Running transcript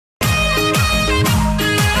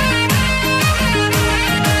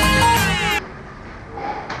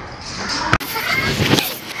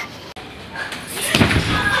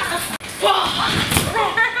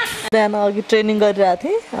बिहान अघि ट्रेनिङ गरिरहेको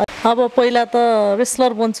थिएँ। अब पहिला त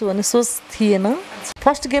रेस्लर बन्छु भन्ने सोच थिएन।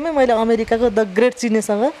 फर्स्ट गेमै मैले अमेरिकाको द ग्रेट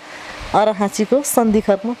चिनेसँग अरहाँचीको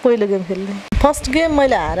सन्धिखतमा पहिलो गेम खेल्ने। फर्स्ट गेम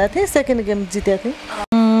मैले हारेको थिएँ, सेकेन्ड गेम जितेको थिएँ।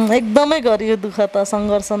 एकदमै गरियो दुःख त,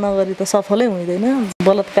 सङ्घर्ष नगरी त सफलै हुँदैन।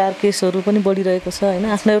 बलात्कार केसहरू पनि बढिरहेको छ होइन।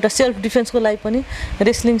 आफ्नो एउटा सेल्फ डिफेन्सको लागि पनि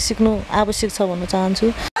रेस्लिङ सिक्नु आवश्यक छ भन्न चाहन्छु।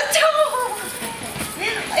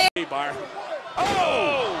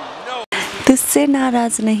 तुझसे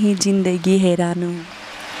नाराज नहीं जिंदगी हैरान हूँ,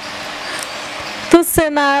 तुझसे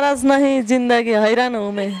नाराज नहीं जिंदगी हैरान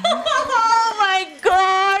हूँ मैं।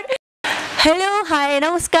 हेलो हाई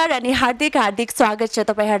नमस्कार अनि हार्दिक हार्दिक स्वागत छ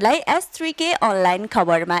तपाईहरुलाई S3K अनलाइन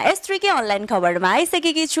खबरमा। S3K अनलाइन खबरमा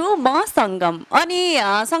आइसकेकी छु म संगम। अनि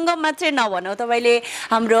संगम मात्रै नभनौ, तपाईले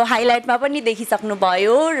हाम्रो हाइलाइटमा पनि देखिसक्नु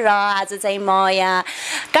भयो र आज चाहिँ म यहाँ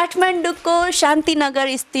काठमाडौँको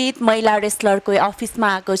शान्तिनगर स्थित महिला रेस्लरको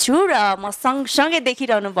अफिसमा आएको छु र म सँगसँगै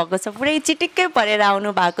देखिरहनु भएको छ, पुरै चिटिक्कै परेर आउनु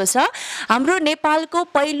भएको छ। हाम्रो नेपालको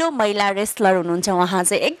पहिलो महिला रेस्लर हुनुहुन्छ उहाँ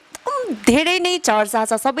चाहिँ धेरै नै चर्चा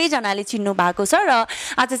छ, सबैजनाले चिन्नु भएको छ। र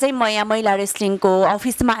आज चाहिँ म यहाँ महिला रेस्लिङको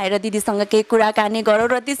अफिसमा आएर दिदीसँग केही कुराकानी गरौँ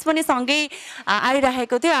र त्यस पनि सँगै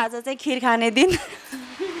आइरहेको थियो। आज चाहिँ खिर खाने दिन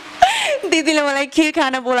दिदीले मलाई खिर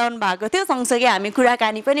खान बोलाउनु भएको थियो, सँगसँगै हामी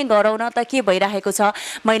कुराकानी पनि गरौँ न त के भइरहेको छ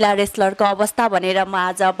महिला रेस्लरको अवस्था भनेर म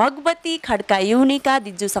आज भगवती खड्का युनिका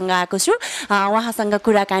दिजुसँग आएको छु। उहाँसँग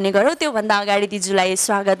कुराकानी गरौँ। त्योभन्दा अगाडि दिजुलाई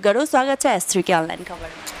स्वागत गरौँ। स्वागत छ S3K अनलाइन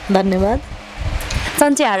खबरमा। धन्यवाद।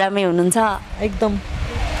 सन्चै आरामै हुनुहुन्छ? एकदम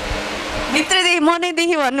भित्रदेखि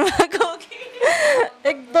मनैदेखि भन्नुभएको हो कि?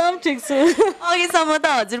 एकदम ठिक छु। अघिसम्म त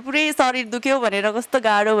हजुर पुरै शरीर दुख्यो भनेर कस्तो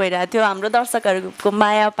गाह्रो भइरहेको थियो, हाम्रो दर्शकहरूको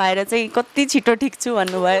माया पाएर चाहिँ कति छिटो ठिक छु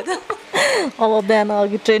भन्नुभयो त। अब बिहान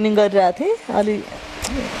अघि ट्रेनिङ गरिरहेको थिएँ,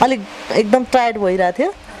 अलिक एकदम टायर्ड भइरहेको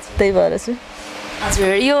थियो, त्यही भएर चाहिँ।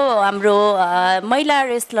 हजुर, यो हाम्रो महिला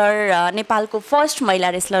रेस्लर नेपालको फर्स्ट महिला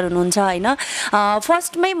रेस्लर हुनुहुन्छ होइन।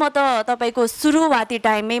 फर्स्टमै म त तपाईँको सुरुवाती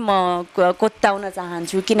टाइममै म कोत्ताउन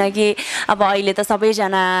चाहन्छु, किनकि अब अहिले त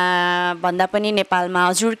सबैजना भन्दा पनि नेपालमा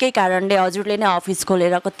हजुरकै कारणले हजुरले नै अफिस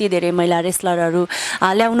खोलेर कति धेरै महिला रेस्लरहरू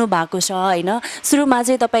ल्याउनु भएको छ होइन। सुरुमा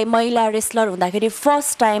चाहिँ तपाईँ महिला रेस्लर हुँदाखेरि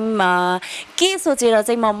फर्स्ट टाइम के सोचेर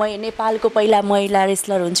चाहिँ म नेपालको पहिला महिला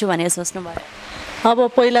रेस्लर हुन्छु भनेर सोच्नुभयो?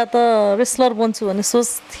 अब पहिला त रेस्लर बन्छु भन्ने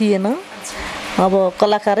सोच थिएन, अब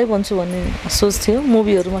कलाकारै बन्छु भन्ने सोच थियो।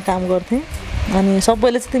 मुभीहरूमा काम गर्थेँ अनि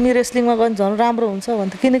सबैले चाहिँ तिमी रेस्लिङमा गयो भने झन् राम्रो हुन्छ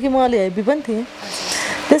भन्थ्यो, किनकि म अलि हेभी पनि थिएँ।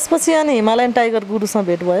 त्यसपछि अनि हिमालयन टाइगर गुरुसँग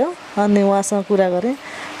भेट भयो अनि उहाँसँग कुरा गरेँ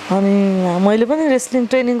अनि मैले पनि रेस्लिङ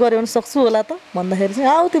ट्रेनिङ गरेँ भने सक्छु होला त भन्दाखेरि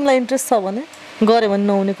चाहिँ आऊ तिमीलाई इन्ट्रेस्ट छ भने गऱ्यो भने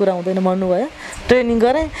नहुने कुरा हुँदैन भन्नुभयो। ट्रेनिङ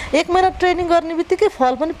गरेँ, 1 महिना ट्रेनिङ गर्ने बित्तिकै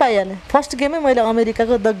फल पनि पाइहालेँ। फर्स्ट गेमै मैले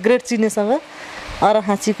अमेरिकाको द ग्रेट चिनेसँग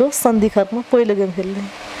अरहाँचीको सन्धिखतमा पहिलो गेम खेल्ने।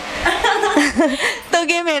 त्यो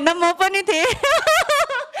गेम हेर्न म पनि थिएँ,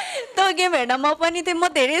 त्यो गेम हेर्न म पनि थिएँ। म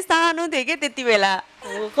धेरै सानो थिएँ कि त्यति बेला।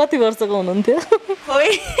 कति वर्षको हुनुहुन्थ्यो? खोइ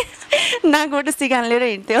नाकबाट सिकान लिएर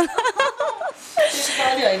हिँड्थ्यो।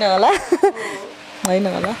 होइन होला, होइन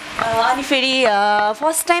होला। अनि फेरि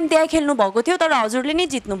फर्स्ट टाइम त्यहाँ खेल्नु भएको थियो, तर हजुरले नै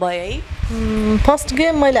जित्नु भयो है? फर्स्ट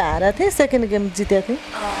गेम मैले हारेको थिएँ, सेकेन्ड गेम जितेको थिएँ।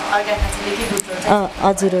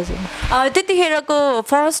 हजुर हजुर। त्यतिखेरको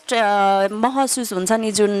फर्स्ट महसुस हुन्छ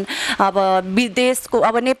नि, जुन अब विदेशको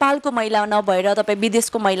अब नेपालको महिला नभएर तपाईँ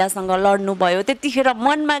विदेशको महिलासँग लड्नुभयो, त्यतिखेर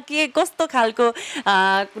मनमा के कस्तो खालको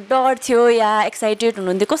डर थियो या एक्साइटेड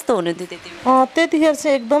हुनुहुन्थ्यो, कस्तो हुनुहुन्थ्यो त्यतिखेर? त्यतिखेर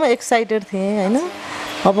चाहिँ एकदमै एक्साइटेड थिएँ होइन।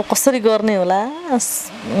 अब कसरी गर्ने होला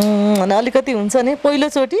भने अलिकति हुन्छ नि,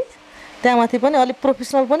 पहिलोचोटि त्यहाँ माथि पनि अलिक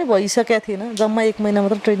प्रोफेसनल पनि भइसकेको थिएन, जम्मा 1 महिना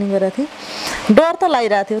मात्र ट्रेनिङ गरेको थिएँ। डर त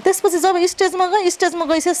लागिरहेको थियो। त्यसपछि जब स्टेजमा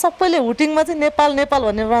गइसकेपछि सबैले हुटिङमा चाहिँ नेपाल नेपाल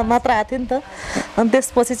भन्ने मात्र आएको थियो नि त, अनि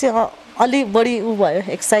त्यसपछि चाहिँ अलिक बढी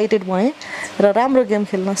भयो, एक्साइटेड भएँ र राम्रो गेम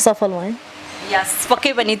खेल्न सफल भएँ। यस,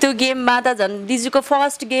 पक्कै पनि त्यो गेममा त झन् दिजुको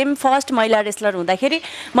फर्स्ट गेम, फर्स्ट महिला रेस्लर हुँदाखेरि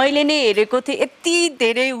मैले नै हेरेको थिएँ, यति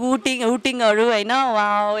धेरै हुटिङहरू होइन।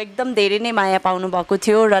 वाउ, एकदम धेरै नै माया पाउनु भएको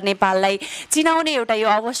थियो र नेपाललाई चिनाउने एउटा यो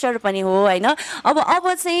अवसर पनि हो होइन। अब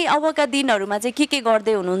चाहिँ अबका दिनहरूमा चाहिँ के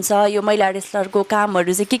गर्दै हुनुहुन्छ? यो महिला रेस्लरको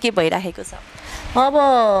कामहरू चाहिँ के भइरहेको छ?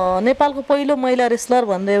 अब नेपालको पहिलो महिला रेस्लर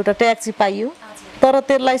भनेर एउटा ट्याग चाहिँ पाइयो, तर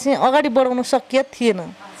त्यसलाई चाहिँ अगाडि बढाउन सकिएको थिएन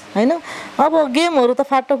होइन। अब गेमहरू त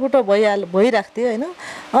फाटोफुटो भइरहेको थियो होइन।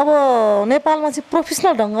 अब नेपालमा चाहिँ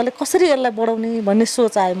प्रोफेसनल ढङ्गले कसरी यसलाई बढाउने भन्ने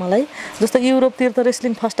सोच आयो मलाई। जस्तो युरोपतिर त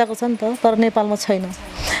रेस्लिङ फस्टाएको छ नि त, तर नेपालमा छैन।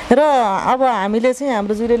 र अब हामीले चाहिँ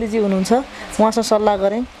हाम्रो जुरेलीजी हुनुहुन्छ, उहाँसँग सल्लाह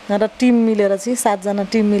गरेँ र टिम मिलेर चाहिँ 7 जना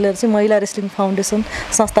टिम मिलेर चाहिँ महिला रेस्लिङ फाउन्डेसन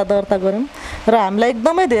संस्था दर्ता गऱ्यौँ। र हामीलाई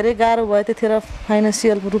एकदमै धेरै गाह्रो भयो त्यतिखेर,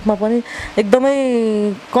 फाइनेन्सियल रूपमा पनि एकदमै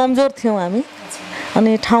कमजोर थियौँ हामी।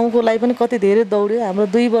 अनि ठाउँको लागि पनि कति धेरै दौड्यो हाम्रो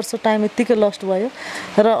 2 वर्ष टाइम यत्तिकै लस्ट भयो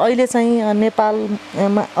र अहिले चाहिँ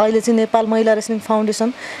नेपाल महिला रेस्लिङ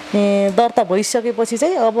फाउन्डेसन दर्ता भइसकेपछि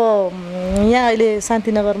चाहिँ अब यहाँ अहिले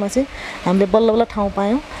शान्तिनगरमा चाहिँ हामीले बल्ल बल्ल ठाउँ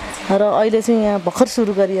पायौँ र अहिले चाहिँ यहाँ भर्खर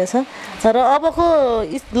सुरु गरिएछ र अबको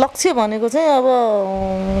लक्ष्य भनेको चाहिँ अब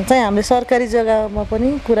चाहिँ हामीले सरकारी जग्गामा पनि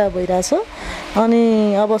कुरा भइरहेछ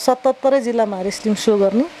अनि अब 77 जिल्लामा रेस्लिङ सो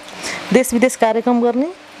गर्ने देश विदेश कार्यक्रम गर्ने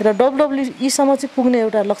र WWE सम्म चाहिँ पुग्ने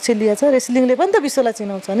एउटा लक्ष्य लिएको छ रेस्लिङले पनि त विश्वलाई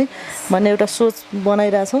चिनाउँछ नि भन्ने एउटा सोच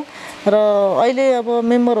बनाइरहेछौँ र अहिले अब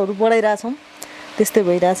मेम्बरहरू बढाइरहेछौँ त्यस्तै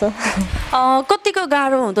भइरहेछ कतिको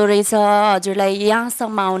गाह्रो हुँदो रहेछ हजुरलाई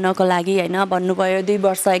यहाँसम्म आउनको लागि होइन भन्नुभयो 2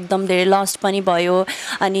 वर्ष एकदम धेरै लस्ट पनि भयो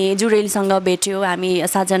अनि जुरेलीसँग भेट्यो हामी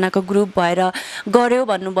 7 जनाको ग्रुप भएर गऱ्यो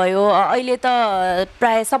भन्नुभयो अहिले त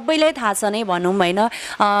प्राय सबैलाई थाहा छ नै भनौँ होइन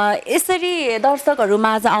यसरी दर्शकहरू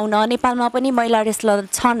माझ आउन नेपालमा पनि महिला रेस्लर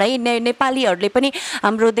छन् है नेपालीहरूले पनि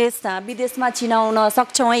हाम्रो देश विदेशमा चिनाउन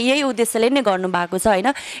सक्छौँ यही उद्देश्यले नै गर्नुभएको छ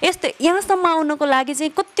होइन यस्तो यहाँसम्म आउनको लागि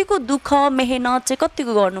चाहिँ कतिको दुःख मेहनत चाहिँ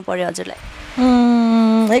कतिको गर्नु पर्यो हजुरलाई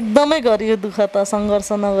एकदमै गरियो दुःख त सङ्घर्ष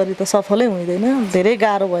नगरी त सफलै हुँदैन धेरै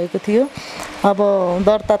गाह्रो भएको थियो अब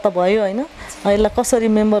दर्ता त भयो होइन यसलाई कसरी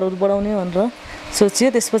मेम्बरहरू बढाउने भनेर सोचियो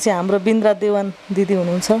त्यसपछि हाम्रो बिन्द्रा देवान दिदी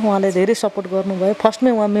हुनुहुन्छ उहाँले धेरै सपोर्ट गर्नुभयो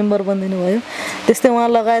फर्स्टमै उहाँ मेम्बर बनिदिनु भयो त्यस्तै उहाँ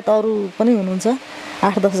लगायत अरू पनि हुनुहुन्छ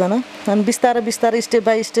 8-10 जना अनि बिस्तारै स्टेप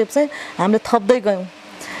बाई स्टेप चाहिँ हामीले थप्दै गयौँ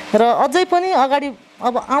र अझै पनि अगाडि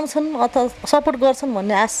अब आउँछन् अथवा सपोर्ट गर्छन्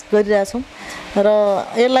भन्ने आश गरिरहेछौँ र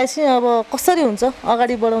यसलाई चाहिँ अब कसरी हुन्छ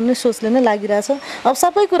अगाडि बढाउने सोचले नै लागिरहेछ अब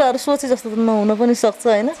सबै कुराहरू सोचे जस्तो त नहुन पनि सक्छ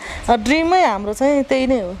होइन ड्रिमै हाम्रो चाहिँ त्यही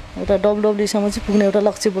नै हो एउटा WWE सम्म चाहिँ पुग्ने एउटा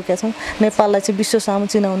लक्ष्य बोकेका छौँ नेपाललाई चाहिँ विश्व सामु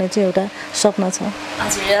चिनाउने चाहिँ एउटा सपना छ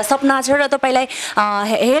हजुर सपना छ र तपाईँलाई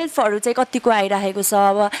हेल्पहरू चाहिँ कतिको आइरहेको छ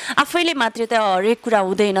अब आफैले मात्रै त हरेक कुरा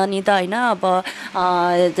हुँदैन नि त होइन अब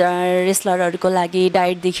रेस्लरहरूको लागि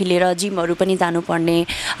डाइटदेखि लिएर जिमहरू पनि जानुपर्ने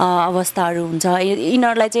अवस्थाहरू हुन्छ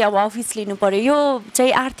यिनीहरूलाई चाहिँ अब अफिस लिनु पर्यो यो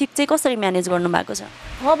चाहिँ आर्थिक चाहिँ कसरी म्यानेज गर्नु भएको छ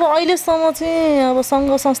अब अहिलेसम्म चाहिँ अब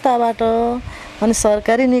सङ्घ संस्थाबाट अनि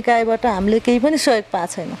सरकारी निकायबाट हामीले केही पनि सहयोग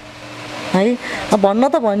पाएको छैन है भन्न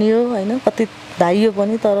त भनियो होइन कति धाइयो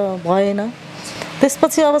पनि तर भएन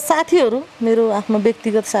त्यसपछि अब साथीहरू मेरो आफ्नो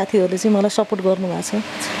व्यक्तिगत साथीहरूले चाहिँ मलाई सपोर्ट गर्नुभएको छ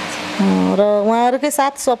र उहाँहरूकै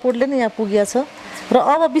साथ सपोर्टले नै यहाँ पुगेको छ र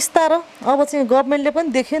अब बिस्तारो अब चाहिँ गभर्मेन्टले पनि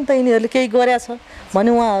देख्यो नि त यिनीहरूले केही गरेछ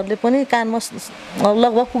भने उहाँहरूले पनि कानमा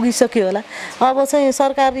लगभग पुगिसक्यो होला अब चाहिँ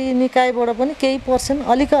सरकारी निकायबाट पनि केही पर्सेन्ट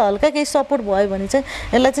हल्का केही सपोर्ट भयो भने चाहिँ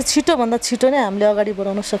यसलाई चाहिँ छिटोभन्दा छिटो नै हामीले अगाडि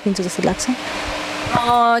बढाउन सकिन्छ जस्तो लाग्छ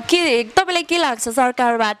तपाईँलाई के लाग्छ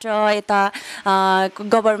सरकारबाट यता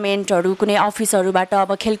गभर्मेन्टहरू कुनै अफिसहरूबाट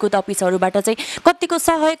अब खेलकुद अफिसहरूबाट चाहिँ कतिको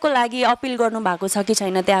सहयोगको लागि अपिल गर्नुभएको छ कि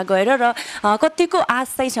छैन त्यहाँ गएर र कतिको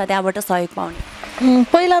आश चाहिँ छ त्यहाँबाट सहयोग पाउने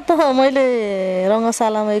पहिला त मैले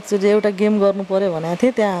रङ्गशालामा एकचोटि एउटा गेम गर्नु पर्यो भनेको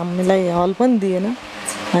थिएँ त्यहाँ हामीलाई हल पनि दिएन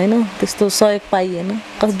होइन त्यस्तो सहयोग पाइएन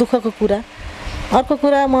कति दुःखको कुरा अर्को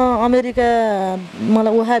कुरा म अमेरिका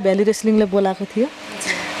मलाई उहा भ्याली रेस्लिङले बोलाएको थियो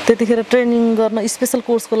त्यतिखेर ट्रेनिङ गर्न स्पेसल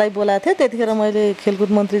कोर्सको लागि बोलाएको थिएँ त्यतिखेर मैले खेलकुद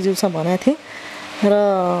मन्त्रीज्यूसँग भनेको थिएँ र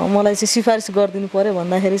मलाई चाहिँ सिफारिस गरिदिनु पर्यो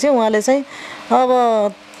भन्दाखेरि चाहिँ उहाँले चाहिँ अब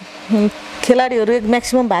खेलाडीहरू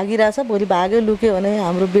म्याक्सिमम भागिरहेछ भोलि भाग्यो लुक्यो भने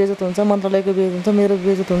हाम्रो बेइज्जत हुन्छ मन्त्रालयको बेइज्जत हुन्छ मेरो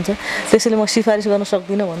बेइज्जत हुन्छ त्यसैले म सिफारिस गर्न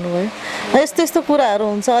सक्दिनँ भन्नुभयो यस्तो कुराहरू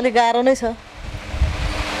हुन्छ अलिक गाह्रो नै छ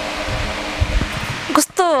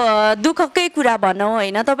कस्तो दुःखकै कुरा भनौँ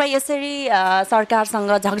होइन तपाईँ यसरी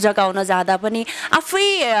सरकारसँग झकझकाउन जाँदा पनि आफै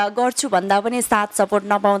गर्छु भन्दा पनि साथ सपोर्ट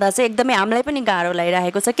नपाउँदा चाहिँ एकदमै हामीलाई पनि गाह्रो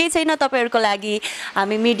लागिरहेको छ केही छैन तपाईँहरूको लागि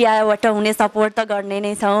हामी मिडियाबाट हुने सपोर्ट त गर्ने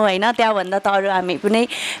नै छौँ होइन त्यहाँभन्दा त अरू हामी कुनै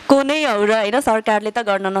कुनै हो र होइन सरकारले त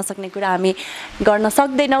गर्न नसक्ने कुरा हामी गर्न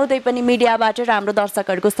सक्दैनौँ त्यही पनि मिडियाबाट र हाम्रो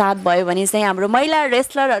दर्शकहरूको साथ भयो भने चाहिँ हाम्रो महिला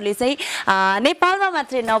रेस्लरहरूले चाहिँ नेपालमा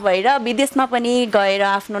मात्रै नभएर विदेशमा पनि गएर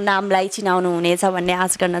आफ्नो नामलाई चिनाउनु हुनेछ भन्ने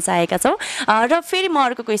आश गर्न चाहेका छौँ र फेरि म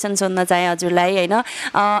अर्को क्वेसन सोध्न चाहेँ हजुरलाई होइन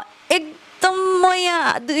एकदम म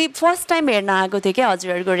यहाँ फर्स्ट टाइम हेर्न आएको थिएँ क्या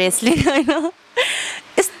हजुरहरूको रेस्लिङ होइन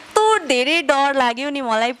यस्तो धेरै डर लाग्यो नि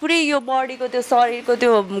मलाई पुरै यो बडीको त्यो शरीरको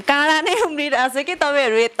त्यो काँडा नै उम्रिरहेको छ कि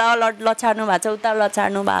तपाईँहरू यता लछार्नु भएको छ उता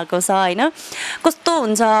लछार्नु भएको छ होइन कस्तो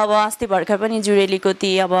हुन्छ अब अस्ति भर्खर पनि जुरेलीको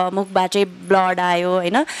ती अब मुखबाटै ब्लड आयो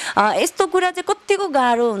होइन यस्तो कुरा चाहिँ कतिको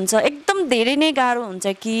गाह्रो हुन्छ एकदम धेरै नै गाह्रो हुन्छ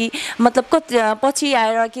कि मतलब पछि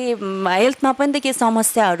आएर के हेल्थमा पनि त के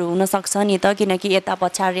समस्याहरू हुनसक्छ नि त किनकि यता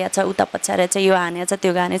पछाडिया छ उता पछाडिया छ यो हानेछ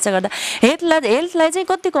त्यो हानेछ गर्दा हेल्थलाई चाहिँ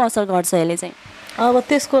कतिको असर गर्छ यसले चाहिँ अब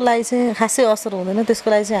त्यसको लागि चाहिँ खासै असर हुँदैन। त्यसको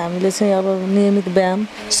लागि चाहिँ हामीले चाहिँ अब नियमित व्यायाम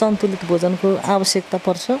सन्तुलित भोजनको आवश्यकता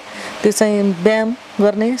पर्छ। त्यो चाहिँ व्यायाम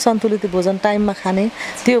गर्ने सन्तुलित भोजन टाइममा खाने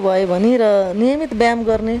त्यो भयो भने र नियमित व्यायाम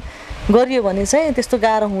गरियो भने चाहिँ त्यस्तो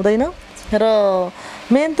गाह्रो हुँदैन। र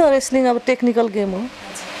मेन त रेस्लिङ अब टेक्निकल गेम हो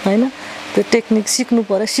होइन, त्यो टेक्निक सिक्नु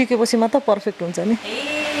पर्यो, सिकेपछि मात्र पर्फेक्ट हुन्छ नि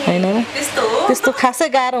होइन र त्यस्तो खासै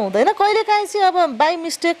गाह्रो हुँदैन। कहिलेकाहीँ चाहिँ अब बाई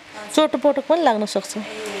मिस्टेक चोटपटक पनि लाग्न सक्छ।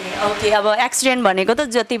 ओके, अब एक्सिडेन्ट भनेको त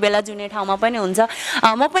जति बेला जुनै ठाउँमा पनि हुन्छ।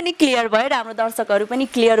 म पनि क्लियर भएँ, हाम्रो दर्शकहरू पनि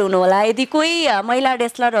क्लियर हुनु होला। यदि कोही महिला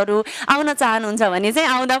रेस्लरहरू आउन चाहनुहुन्छ भने चाहिँ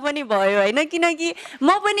आउँदा पनि भयो होइन, किनकि म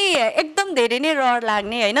पनि एकदम धेरै नै डर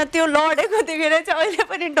लाग्ने होइन, त्यो लडेको देखेर चाहिँ अहिले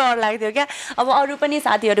पनि डर लाग्थ्यो क्या। अब अरू पनि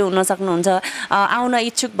साथीहरू हुन सक्नुहुन्छ आउन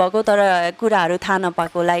इच्छुक भएको तर कुराहरू थाहा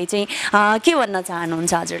नपाएकोलाई चाहिँ के भन्न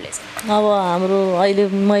चाहनुहुन्छ हजुरले? अब हाम्रो अहिले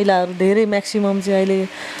महिलाहरू धेरै म्याक्सिमम चाहिँ अहिले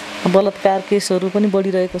बलात्कार केसहरू पनि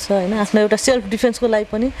बढिरहेको छ होइन। आफ्नो एउटा सेल्फ डिफेन्सको लागि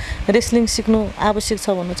पनि रेस्लिङ सिक्नु आवश्यक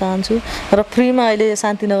छ भन्न चाहन्छु। र फ्रीमा अहिले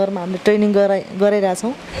शान्तिनगरमा हामीले ट्रेनिङ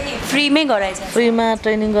गराइरहेछौँ। फ्रीमा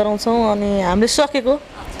ट्रेनिङ गराउँछौँ अनि हामीले सकेको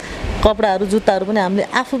कपडाहरू जुत्ताहरू पनि हामीले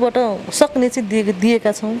आफूबाट सक्ने चाहिँ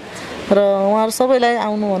दिएका छौँ। र उहाँहरू सबैलाई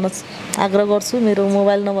आउनु भन्न आग्रह गर्छु। मेरो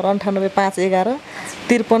मोबाइल नम्बर 98511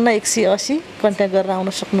 53 180 कन्ट्याक्ट गरेर आउन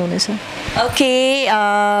सक्नुहुनेछ। ओके,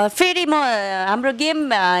 फेरि म हाम्रो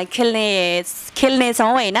गेम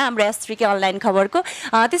खेल्नेछौँ होइन हाम्रो S3K अनलाइन खबरको।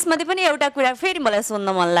 त्यसमध्ये पनि एउटा कुरा फेरि मलाई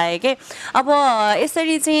सोध्न मन लाग्यो कि अब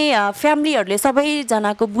यसरी चाहिँ फ्यामिलीहरूले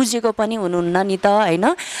सबैजनाको बुझेको पनि हुनुहुन्न नि त होइन।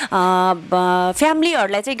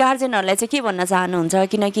 फ्यामिलीहरूलाई चाहिँ गार्जेनहरूलाई चाहिँ के भन्न चाहनुहुन्छ?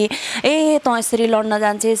 किनकि त यसरी लड्न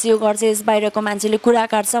जान्छेस्, यो गर्छेस्, बाहिरको मान्छेले कुरा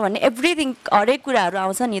काट्छ भन्ने एभ्रिथिङ हरेक कुराहरू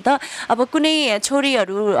आउँछ नि त। अब कुनै छोरीहरू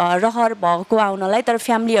रहर भएको आउनलाई तर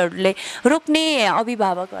फ्यामिलीहरूले रोक्ने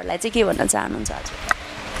अभिभावकहरूलाई चाहिँ के भन्न चाहनुहुन्छ हजुर?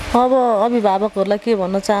 अब अभिभावकहरूलाई के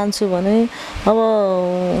भन्न चाहन्छु भने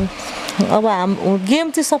अब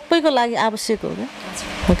गेम चाहिँ सबैको लागि आवश्यक हो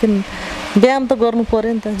क्या, किन व्यायाम त गर्नु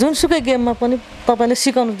पऱ्यो नि त। जुनसुकै गेममा पनि तपाईँले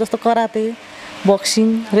सिकाउनु, जस्तो कराते, बक्सिङ,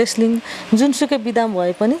 रेस्लिङ, जुनसुकै विधा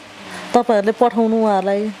भए पनि तपाईँहरूले पठाउनु,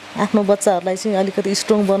 उहाँहरूलाई आफ्नो बच्चाहरूलाई चाहिँ अलिकति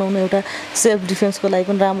स्ट्रङ बनाउनु, एउटा सेल्फ डिफेन्सको लागि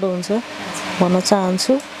पनि राम्रो हुन्छ भन्न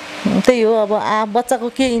चाहन्छु। त्यही हो, अब बच्चाको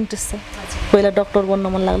के इन्ट्रेस्ट छ, पहिला डक्टर बन्न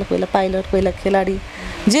मन लाग्ला, पहिला पाइलट, पहिला खेलाडी,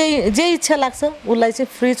 जे इच्छा लाग्छ उसलाई चाहिँ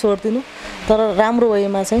फ्री छोडिदिनु, तर राम्रो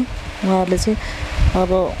वेमा चाहिँ उहाँहरूले चाहिँ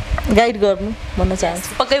अब गाइड गर्नु भन्न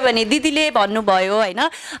चाहन्छु। पक्कै पनि दिदीले भन्नुभयो होइन,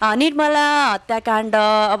 निर्मला हत्याकाण्ड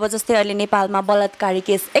अब जस्तै अहिले नेपालमा बलात्कारी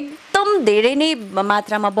केस एकदम धेरै नै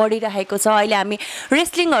मात्रामा बढिरहेको छ। अहिले हामी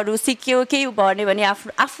रेस्लिङहरू सिक्यो केही भन्यो भने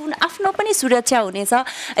आफ्नो पनि सुरक्षा हुनेछ।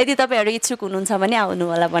 यदि तपाईँहरू इच्छुक हुनुहुन्छ भने आउनु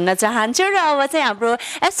होला भन्न चाहन्छु। र अब चाहिँ हाम्रो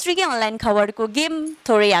S3K अनलाइन खबरको गेम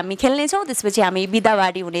थोरै हामी खेल्नेछौँ, त्यसपछि हामी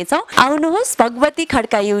बिदावारी हुनेछौँ। आउनुहोस्, भगवती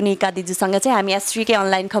खड्का युनिका दिदीसँग चाहिँ हामी S3K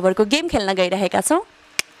अनलाइन खबरको गेम खेल्न गइरहेका छौँ।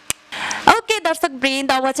 ओके दर्शक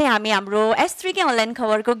वृन्द, अब चाहिँ हामी हाम्रो S3K अनलाइन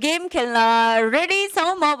खबरको गेम खेल्न रेडी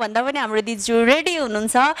छौँ। म भन्दा पनि हाम्रो दिजु रेडी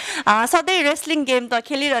हुनुहुन्छ। सधैँ रेस्लिङ गेम त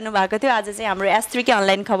खेलिरहनु भएको थियो, आज चाहिँ हाम्रो S3K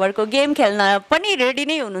अनलाइन खबरको गेम खेल्न पनि रेडी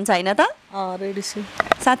नै हुनुहुन्छ होइन त? रेडी छु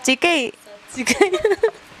साँच्चीकै।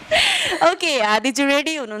 ओके, दिजु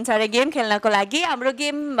रेडी हुनुहुन्छ अरे गेम खेल्नको लागि। हाम्रो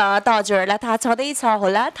गेम त हजुरहरूलाई थाहा छँदैछ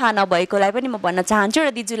होला, थाहा नभएकोलाई पनि म भन्न चाहन्छु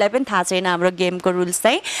र दिजुलाई पनि थाहा छैन हाम्रो गेमको रुल्स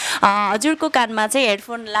चाहिँ। हजुरको कानमा चाहिँ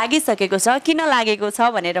हेडफोन लागिसकेको छ, किन लागेको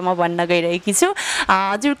छ भनेर म भन्न गइरहेकी छु।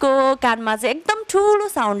 हजुरको कानमा चाहिँ एकदम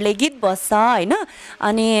ठुलो साउन्डले गीत बस्छ होइन।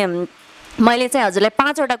 अनि मैले चाहिँ हजुरलाई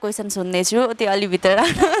 5वटा क्वेसन सोध्नेछु, त्यो अलि भित्र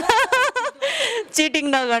चिटिङ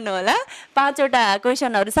नगर्नु होला। 5वटा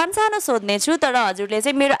क्वेसनहरू सानो सोध्नेछु, तर हजुरले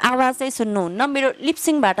चाहिँ मेरो आवाज चाहिँ सुन्नुहुन्न, मेरो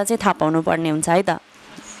लिप्सिङबाट चाहिँ थाहा पाउनु पर्ने हुन्छ है त।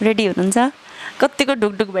 रेडी हुनुहुन्छ? कतिको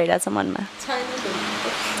ढुकढुक भइरहेछ मनमा?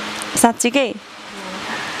 साँच्चीकै?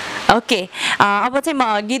 ओके, अब चाहिँ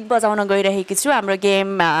म गीत बजाउन गइरहेकी छु। हाम्रो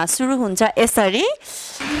गेम सुरु हुन्छ यसरी।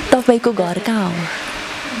 तपाईँको घर कहाँ हो?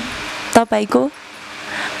 तपाईँको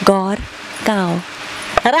घर कहाँ हो?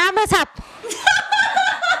 रामेछाप।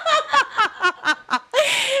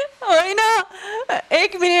 होइन,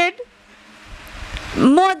 1 मिनट,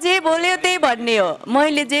 म जे बोल्यो त्यही भन्ने हो,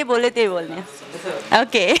 मैले जे बोल्यो त्यही बोल्ने।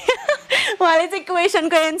 ओके, उहाँले चाहिँ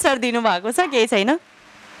क्वेसनको एन्सर दिनुभएको छ, केही छैन।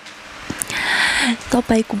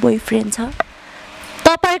 तपाईँको बोयफ्रेन्ड छ?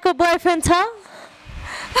 तपाईँको बोयफ्रेन्ड छ?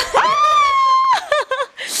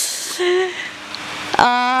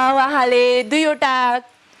 उहाँले 2वटा,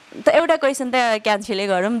 एउटा क्वेसन त क्यान्सलै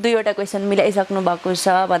गरौँ, 2वटा क्वेसन मिलाइसक्नु भएको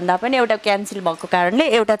छ भन्दा पनि एउटा क्यान्सल भएको कारणले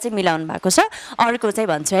एउटा चाहिँ मिलाउनु भएको छ। अर्को चाहिँ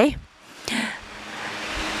भन्छु है,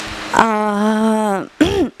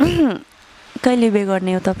 कहिले बे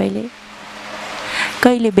गर्ने हो तपाईँले?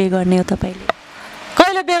 कहिले बे गर्ने हो तपाईँले?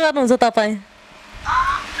 कहिले बे गर्नुहुन्छ तपाईँ?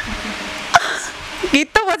 गीत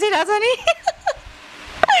त बजिरहेछ नि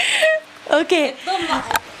ओके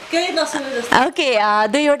केही नसुने जस्तो ओके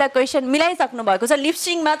दुईवटा क्वेसन मिलाइसक्नु भएको छ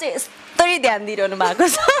लिपसिङमा चाहिँ यस्तै ध्यान दिइरहनु भएको छ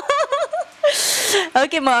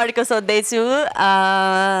ओके म अर्को सोध्दैछु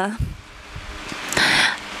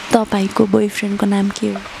तपाईँको बोयफ्रेन्डको नाम के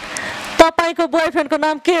हो तपाईँको बोयफ्रेन्डको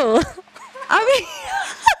नाम के हो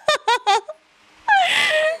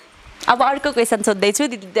अब अर्को क्वेसन सोध्दैछु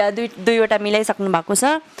दुईवटा मिलाइसक्नु भएको छ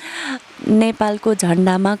नेपालको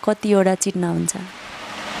झन्डामा कतिवटा चिन्ह हुन्छ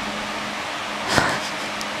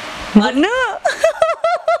भन्नु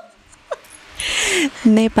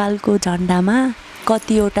नेपालको झन्डामा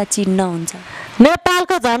कतिवटा चिन्ह हुन्छ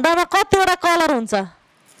नेपालको झन्डामा कतिवटा कलर हुन्छ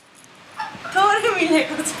थोरै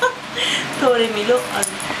मिलेको छ थोरै मिलो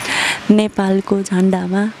नेपालको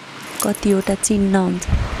झन्डामा कतिवटा चिन्ह हुन्छ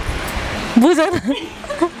बुझेन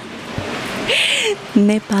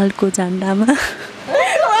नेपालको झन्डामा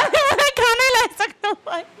खानै लागिसक्नु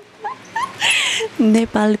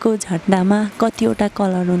नेपालको झन्डामा कतिवटा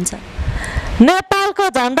कलर हुन्छ नेपालको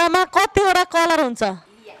झन्डामा कतिवटा कलर हुन्छ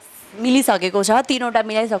मिलिसकेको छ तीनवटा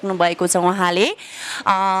मिलाइसक्नु भएको छ उहाँले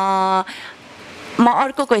म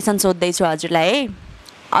अर्को क्वेसन सोध्दैछु हजुरलाई है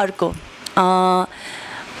अर्को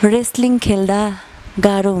रेस्लिङ खेल्दा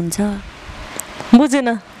गाह्रो हुन्छ बुझेन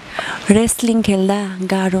रेस्लिङ खेल्दा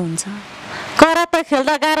गाह्रो हुन्छ कराते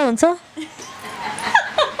खेल्दा गाह्रो हुन्छ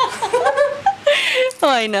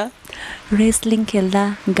होइन रेस्लिङ खेल्दा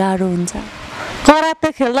गाह्रो हुन्छ कराते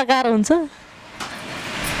खेल्दा गाह्रो हुन्छ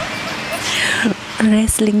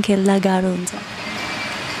रेस्लिङ खेल्दा गाह्रो हुन्छ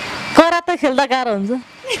कराते खेल्दा गाह्रो हुन्छ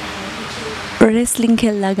रेस्लिङ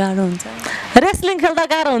खेल्दा गाह्रो हुन्छ रेस्लिङ खेल्दा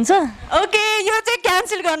गाह्रो हुन्छ ओके यो चाहिँ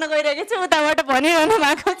क्यान्सल गर्न गइरहेको छु उताबाट भनिरहनु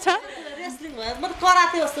भएको छ रेस्लिङ भयो म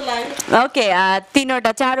कराते जस्तो लाग्यो ओके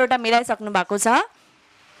तीनवटा चारवटा मिलाइसक्नु भएको छ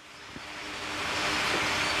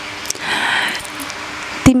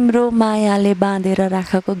तिम्रो मायाले बाँधेर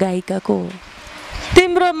राखेको गायिका को हो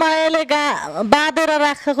तिम्रो मायाले बाँधेर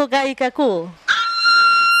राखेको गायिका को हो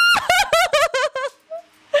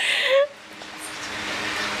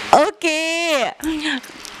ओके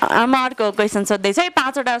म अर्को क्वेसन सोध्दैछु है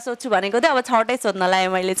पाँचवटा सोध्छु भनेको थिएँ अब छवटै सोध्न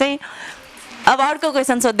लाग्यो मैले चाहिँ अब अर्को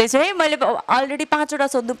क्वेसन सोध्दैछु है मैले अलरेडी पाँचवटा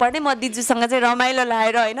सोध्नु पर्ने म दिजुसँग चाहिँ रमाइलो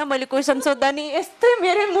लाएर होइन मैले क्वेसन सोद्धा नि यस्तै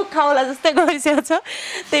मेरै मुख खाउला जस्तै गरिसकेको छ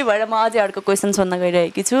त्यही भएर म अझै अर्को क्वेसन सोध्न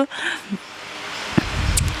गइरहेकी छु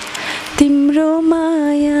तिम्रो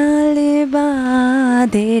मायाले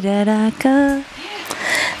बाँधेर राख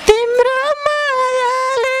तिम्रो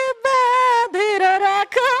मायाले बाँधेर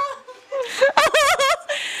राख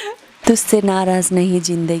तुझसे नाराज नहीं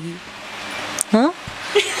जिंदगी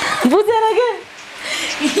बुझेन के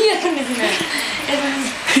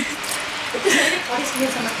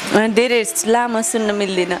धेरै लामो सुन्न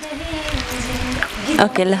मिल्दैन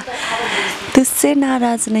ओके ल तुझसे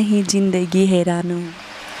नाराज नहीं जिंदगी हैरान हूँ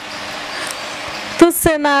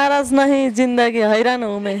तुझसे नाराज नहीं जिंदगी हैरान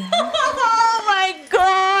हूँ मैं माय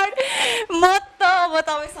गॉड म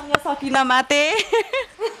तपाईँसँग सकिन माते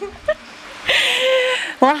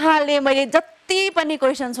उहाँले मैले जति पनि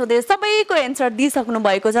क्वेसन सोधेँ सबैको एन्सर दिइसक्नु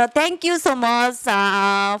भएको छ thank you so much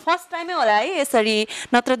first टाइमै होला है यसरी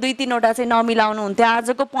नत्र दुई तिनवटा चाहिँ नमिलाउनु हुन्थ्यो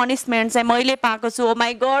आजको पनिसमेन्ट चाहिँ मैले पाएको छु ओ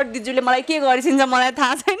माई गड दिजुले मलाई के गरिसिन्छ मलाई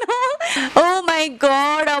थाहा छैन ओ माई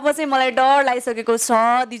गड अब चाहिँ मलाई डर लागिसकेको छ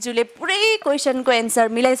दिजुले पुरै क्वेसनको एन्सर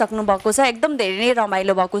मिलाइसक्नु भएको छ एकदम धेरै नै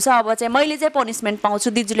रमाइलो भएको छ अब चाहिँ मैले चाहिँ पनिसमेन्ट पाउँछु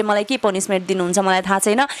दिजुले मलाई के पनिसमेन्ट दिनुहुन्छ मलाई थाहा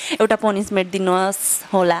छैन एउटा पनिसमेन्ट दिनुहोस्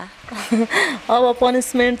होला अब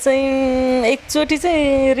पनिसमेन्ट चाहिँ एकचोटि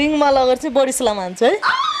चाहिँ रिङमा लगेर चाहिँ बडी स्ल्याम हान्छु है म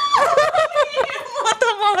त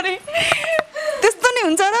मरे त्यस्तो नि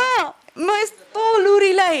हुन्छ र म यस्तो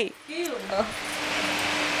लुरीलाई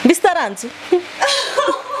बिस्तारै हान्छु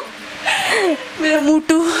मेरो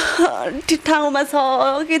मुटु ठाउँमा छ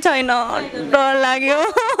कि छैन डर लाग्यो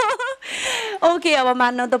ओके अब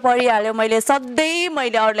मान्नु त परिहाल्यो मैले सधैँ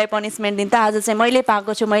मैले अरूलाई पनिसमेन्ट दिन्थेँ आज चाहिँ मैले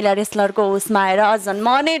पाएको छु महिला रेस्लरको उसमा आएर झन् म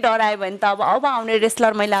नै डरायो भने त अब आउने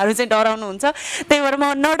रेस्लर महिलाहरू चाहिँ डराउनुहुन्छ त्यही भएर म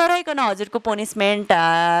नडराइकन हजुरको पनिसमेन्ट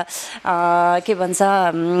के भन्छ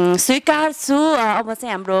स्वीकार्छु अब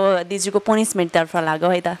चाहिँ हाम्रो दिजुको पनिसमेन्टतर्फ लाग्यो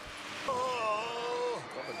है त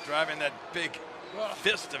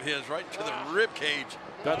fist of his right to the rib cage.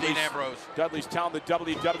 Dean Ambrose. Dudley's telling the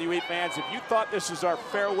WWE fans, if you thought this is our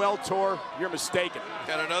farewell tour, you're mistaken.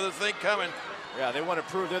 Got another thing coming. Yeah, they want to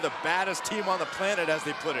prove they're the baddest team on the planet, as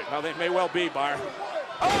they put it. Well, they may well be, Bar.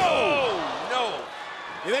 Oh, no.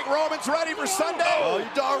 You think Roman's ready for Sunday? Oh, you're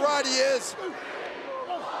darn right he is.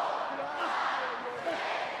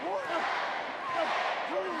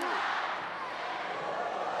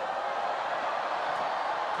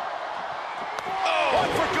 One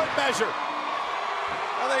for good measure.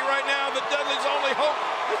 the Dudley's only hope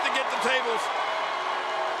is to get the tables.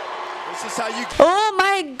 This is how you. Oh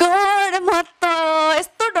my God म त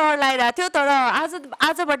यस्तो डर लागिरहेको थियो तर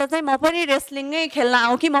आजबाट चाहिँ म पनि रेस्लिङ नै खेल्न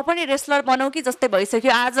आउँ कि म पनि रेस्लर बनाउँ कि जस्तै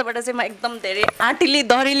भइसक्यो आजबाट चाहिँ म एकदम धेरै आँटिली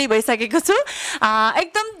दरिली भइसकेको छु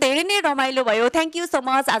एकदम धेरै नै रमाइलो भयो थ्याङ्क यू सो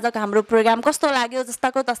मच आजको हाम्रो प्रोग्राम कस्तो लाग्यो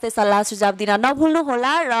जस्ताको तस्तै सल्लाह सुझाव दिन नभुल्नु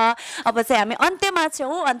होला र अब चाहिँ हामी अन्त्यमा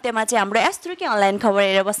चाहिँ हाम्रो S3K अनलाइन खबर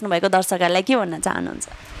हेरेर बस्नुभएको दर्शकहरूलाई के भन्न चाहनुहुन्छ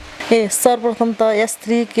सर्वप्रथम त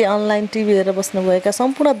S3K अनलाइन टिभी हेरेर बस्नुभएका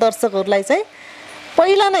सम्पूर्ण दर्शकहरूलाई चाहिँ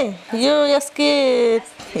पहिला नै यो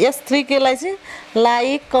S3K लाई चाहिँ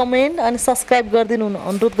लाइक कमेन्ट अनि सब्स्क्राइब गरिदिनु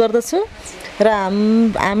अनुरोध गर्दछु र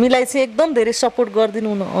हामीलाई चाहिँ एकदम धेरै सपोर्ट गरिदिनु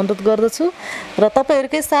अनुरोध गर्दछु र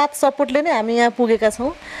तपाईहरुकै साथ सपोर्टले नै हामी यहाँ पुगेका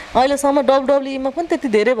छौं अहिलेसम्म WWE मा पनि त्यति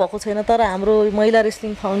धेरै भएको छैन तर हाम्रो महिला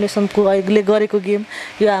रेस्लिङ फाउन्डेसनको अहिले गरेको गेम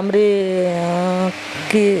यो हाम्रो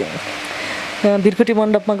के भिरकुटी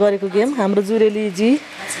मण्डपमा गरेको गेम हाम्रो जुरेली जी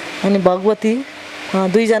अनि भगवती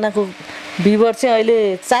दुई जनाको भ्युवर चाहिँ अहिले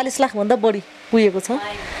 40 लाख भन्दा बढी पुगेको छ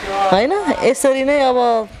हैन यसरी नै अब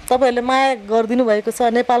तपाईहरुले माया गर्दिनु भएको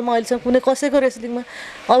छ नेपालमा अहिले चाहिँ कुनै कसैको रेस्लिङमा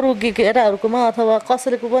अरु केटाहरुकोमा अथवा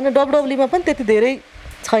कसैको पनि WWE मा पनि त्यति धेरै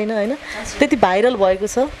छैन हैन त्यति भाइरल भएको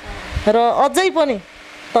छ र अझै पनि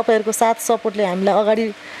तपाईहरुको साथ सपोर्टले हामीलाई अगाडि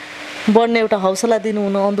बढ्ने एउटा हौसला दिनु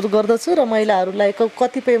हुन अनुरोध गर्दछु र महिलाहरुलाई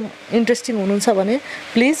कतिपय इन्ट्रेस्टिङ हुनुहुन्छ भने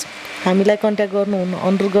प्लिज हामीलाई कन्ट्याक्ट गर्नु हुन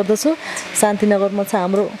अनुरोध गर्दछु शान्तिनगरमा छ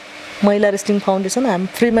हाम्रो महिला रेस्लिङ फाउन्डेसन हामी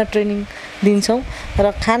फ्रीमा ट्रेनिङ दिन्छौं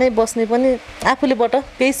र खाने बस्ने पनि आफूलेबाट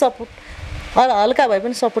केही सपोर्ट हल्का भए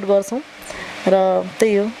पनि सपोर्ट गर्छौं र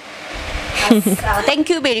त्यही हो थ्याङ्क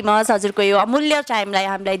यू भेरी मच हजुरको यो अमूल्य टाइमलाई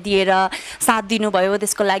हामीलाई दिएर साथ दिनुभयो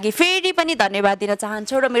त्यसको लागि फेरि पनि धन्यवाद दिन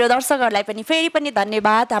चाहन्छु र मेरो दर्शकहरूलाई पनि फेरि पनि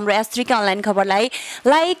धन्यवाद हाम्रो S3K online खबरलाई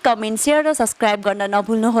like comment share र सब्स्क्राइब गर्न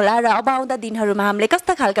नभुल्नु होला र अब आउँदा दिनहरुमा हामीले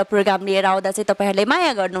कस्ता खालका प्रोग्राम लिएर आउँदा चाहिँ तपाईहरुले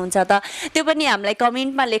माया गर्नुहुन्छ त त्यो पनि हामीलाई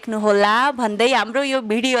कमेन्टमा लेख्नु होला भन्दै हाम्रो यो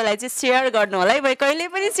भिडियोलाई चाहिँ शेयर गर्नु होला है कहिले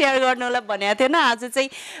पनि शेयर गर्नु होला भनेको थिएन आज चाहिँ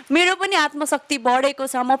मेरो पनि आत्मशक्ति बढेको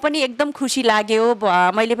छ म पनि एकदम खुसी लाग्यो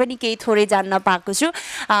मैले पनि केही थोरै जान्न पाएको छु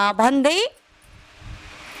भन्दै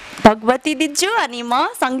भगवती दिन्छु अनि म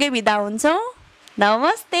सँगै बिदा हुन्छौ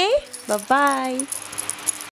नमस्ते बाइ बाइ